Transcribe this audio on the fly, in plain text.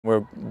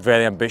We're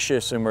very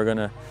ambitious and we're going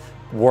to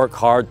work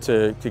hard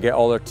to get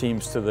all our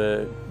teams to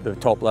the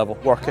top level.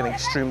 Working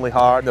extremely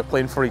hard, they're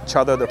playing for each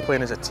other, they're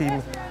playing as a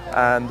team,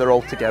 and they're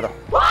all together.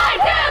 1, 2,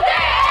 3,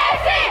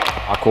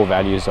 AFC! Our core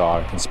values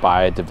are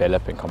inspire,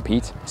 develop and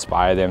compete.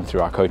 Inspire them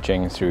through our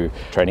coaching, through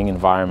training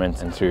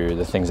environment and through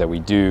the things that we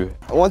do.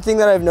 One thing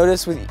that I've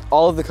noticed with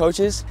all of the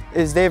coaches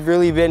is they've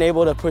really been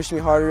able to push me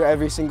harder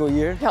every single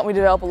year. Helped me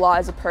develop a lot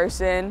as a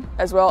person,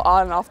 as well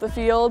on and off the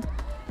field.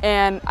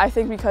 And I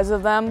think because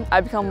of them,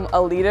 I've become a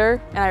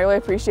leader, and I really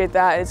appreciate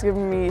that. It's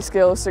given me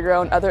skills to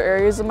grow in other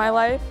areas of my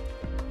life.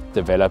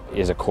 Develop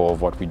is a core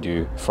of what we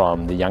do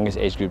from the youngest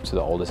age group to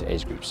the oldest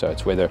age group. So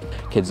it's whether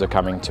kids are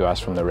coming to us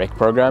from the rec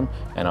program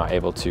and are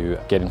able to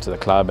get into the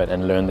club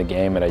and learn the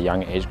game at a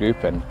young age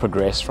group and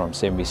progress from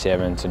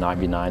 7v7 to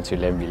 9v9 to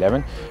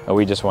 11v11. And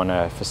we just want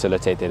to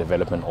facilitate their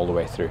development all the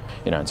way through.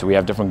 And so we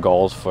have different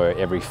goals for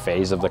every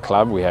phase of the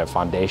club. We have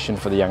foundation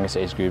for the youngest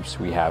age groups,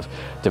 we have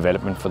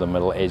development for the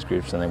middle age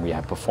groups, and then we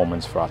have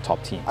performance for our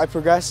top team. I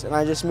progressed and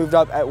I just moved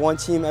up at one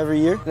team every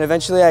year. And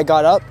eventually I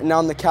got up and now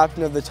I'm the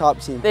captain of the top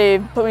team.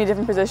 They've put me in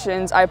different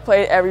positions. I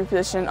played every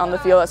position on the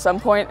field at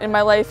some point in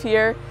my life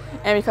here,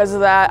 and because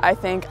of that I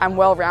think I'm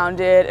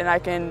well-rounded and I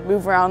can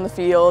move around the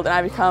field, and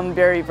I become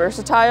very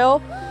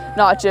versatile,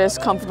 not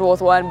just comfortable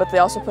with one, but they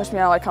also push me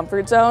out of my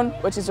comfort zone,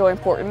 which is really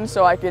important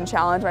so I can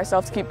challenge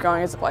myself to keep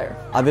growing as a player.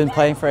 I've been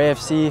playing for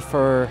AFC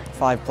for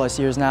 5+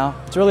 years now.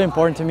 It's really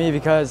important to me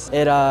because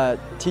it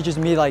teaches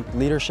me like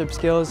leadership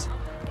skills,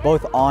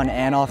 both on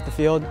and off the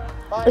field.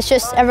 It's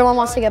just everyone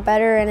wants to get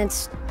better, and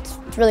it's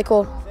really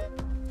cool.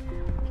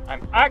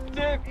 I'm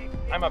active,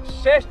 I'm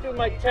obsessed with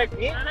my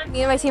technique.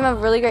 Me and my team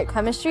have really great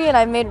chemistry, and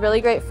I've made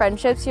really great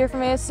friendships here from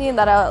AFC and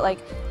that I'll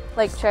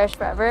like cherish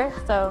forever.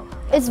 So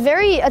it's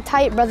a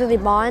tight brotherly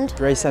bond.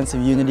 Great sense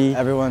of unity.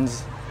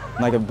 Everyone's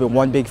like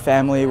one big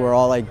family. We're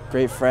all like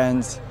great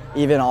friends.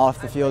 Even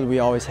off the field, we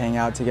always hang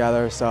out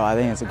together, so I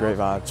think it's a great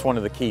vibe. It's one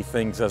of the key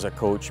things as a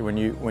coach. When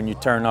you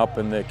turn up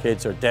and the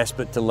kids are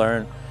desperate to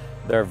learn,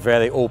 they're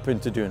very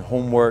open to doing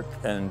homework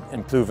and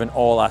improving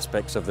all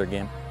aspects of their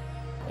game.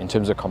 In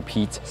terms of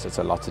compete, so it's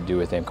a lot to do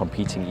with them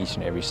competing each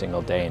and every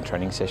single day in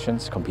training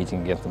sessions,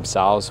 competing against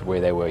themselves, where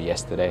they were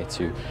yesterday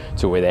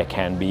to where they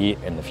can be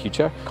in the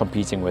future,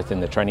 competing within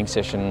the training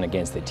session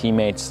against their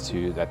teammates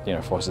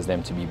that forces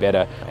them to be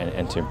better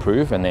and to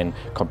improve, and then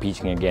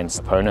competing against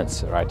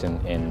opponents right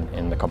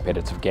in the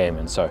competitive game.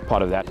 And so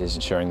part of that is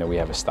ensuring that we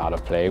have a style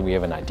of play, we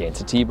have an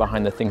identity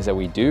behind the things that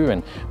we do,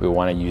 and we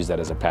want to use that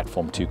as a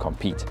platform to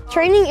compete.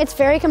 Training, it's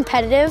very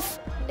competitive.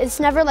 It's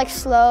never like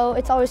slow,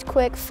 it's always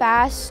quick,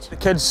 fast. The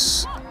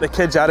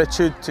kids'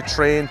 attitude to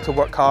train, to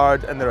work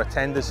hard, and their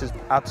attendance is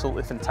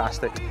absolutely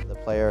fantastic. The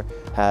player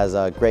has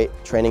a great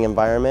training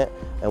environment,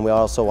 and we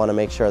also want to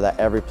make sure that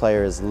every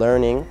player is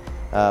learning,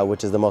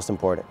 which is the most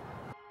important.